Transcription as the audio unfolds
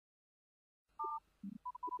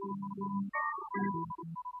I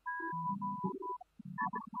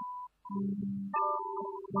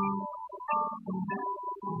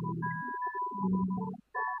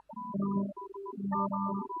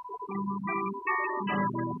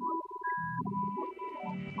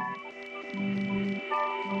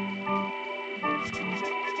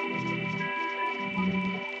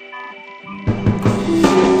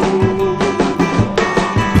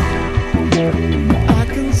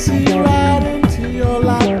can see right into your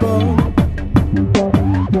light bulb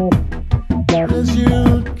as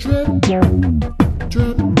you drip,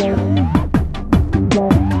 drip,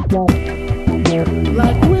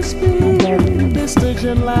 like whispering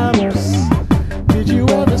distant lamps. Did you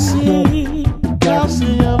ever see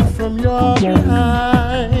calcium from your behind?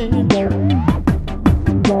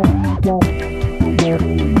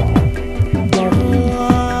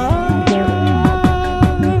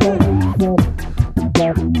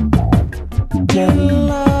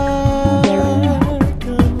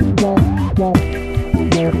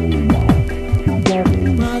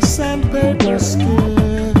 My sandpaper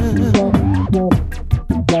skin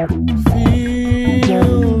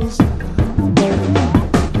feels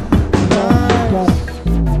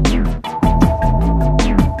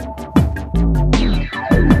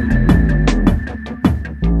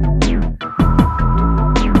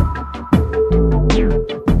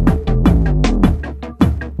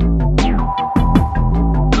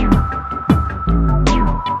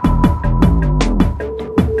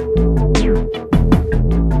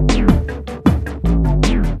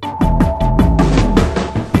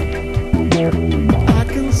I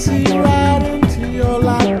can see right into your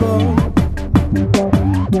light bulb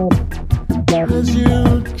as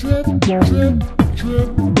you drip, drip, drip,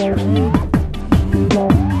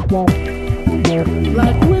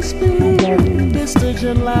 like whispering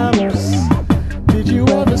distant lamps. Did you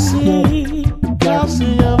ever see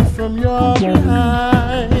calcium from your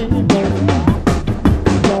behind?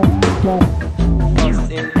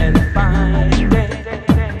 Bustin' and finding.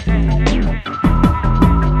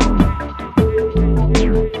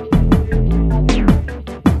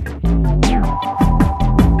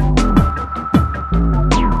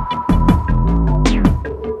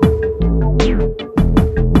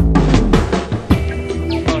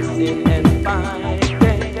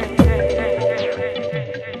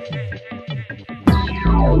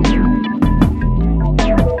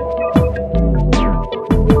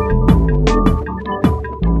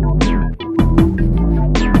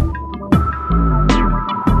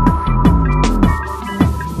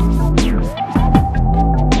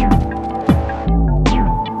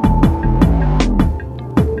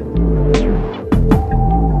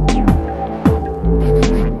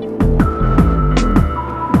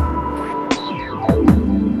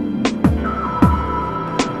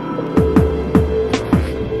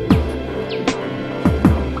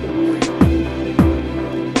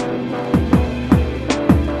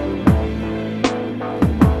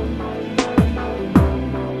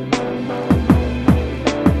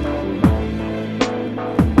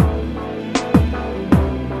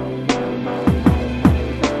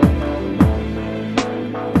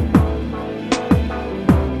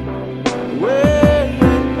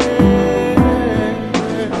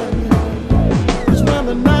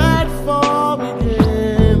 The nightfall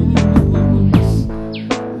begins.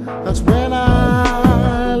 That's when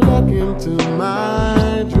I look into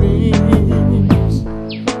my dreams,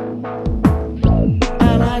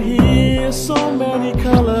 and I hear so many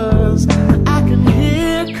colors. I can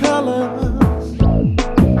hear colors,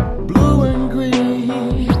 blue and green,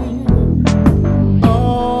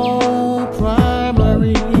 all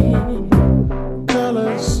primary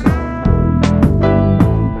colors.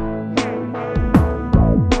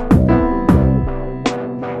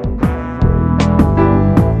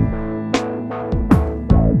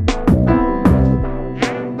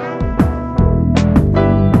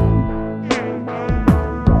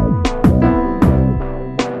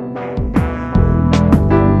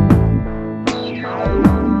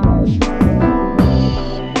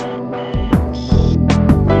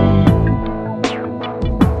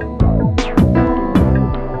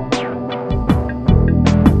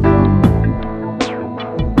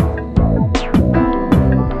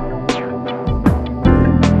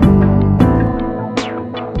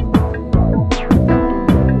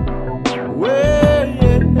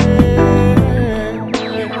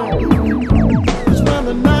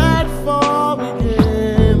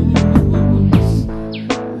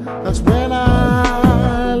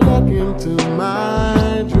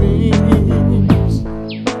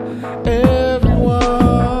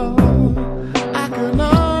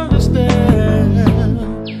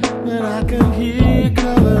 I can hear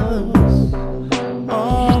color.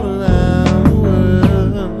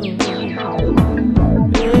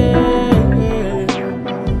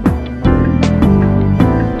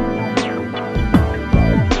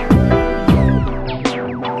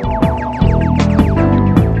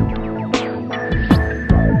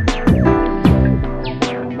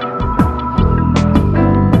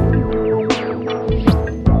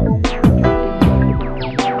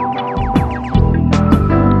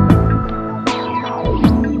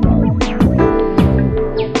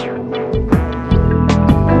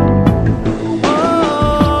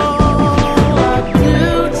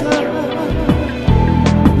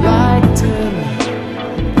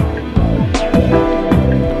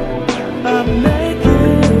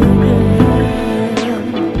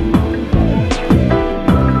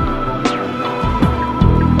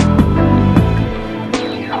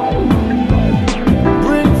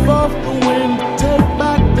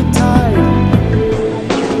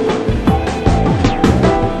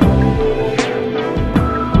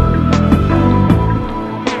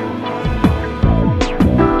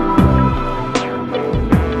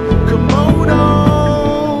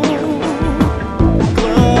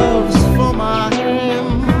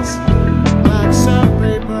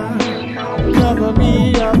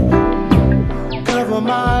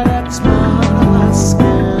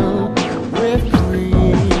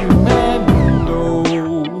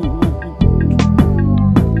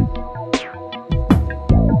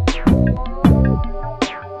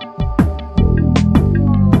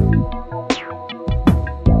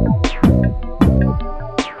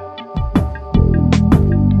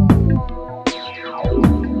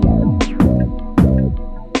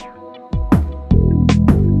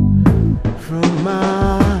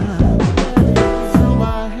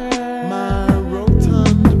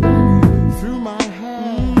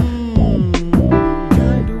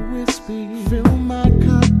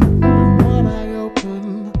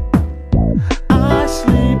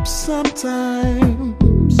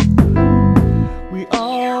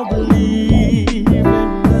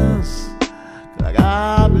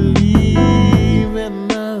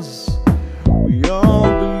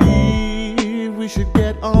 should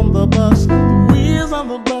get on the bus. The wheels on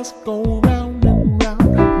the bus go round and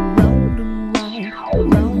round, round and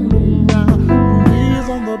round, round and round. The wheels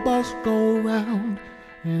on the bus go round,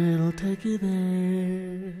 and it'll take you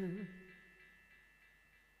there.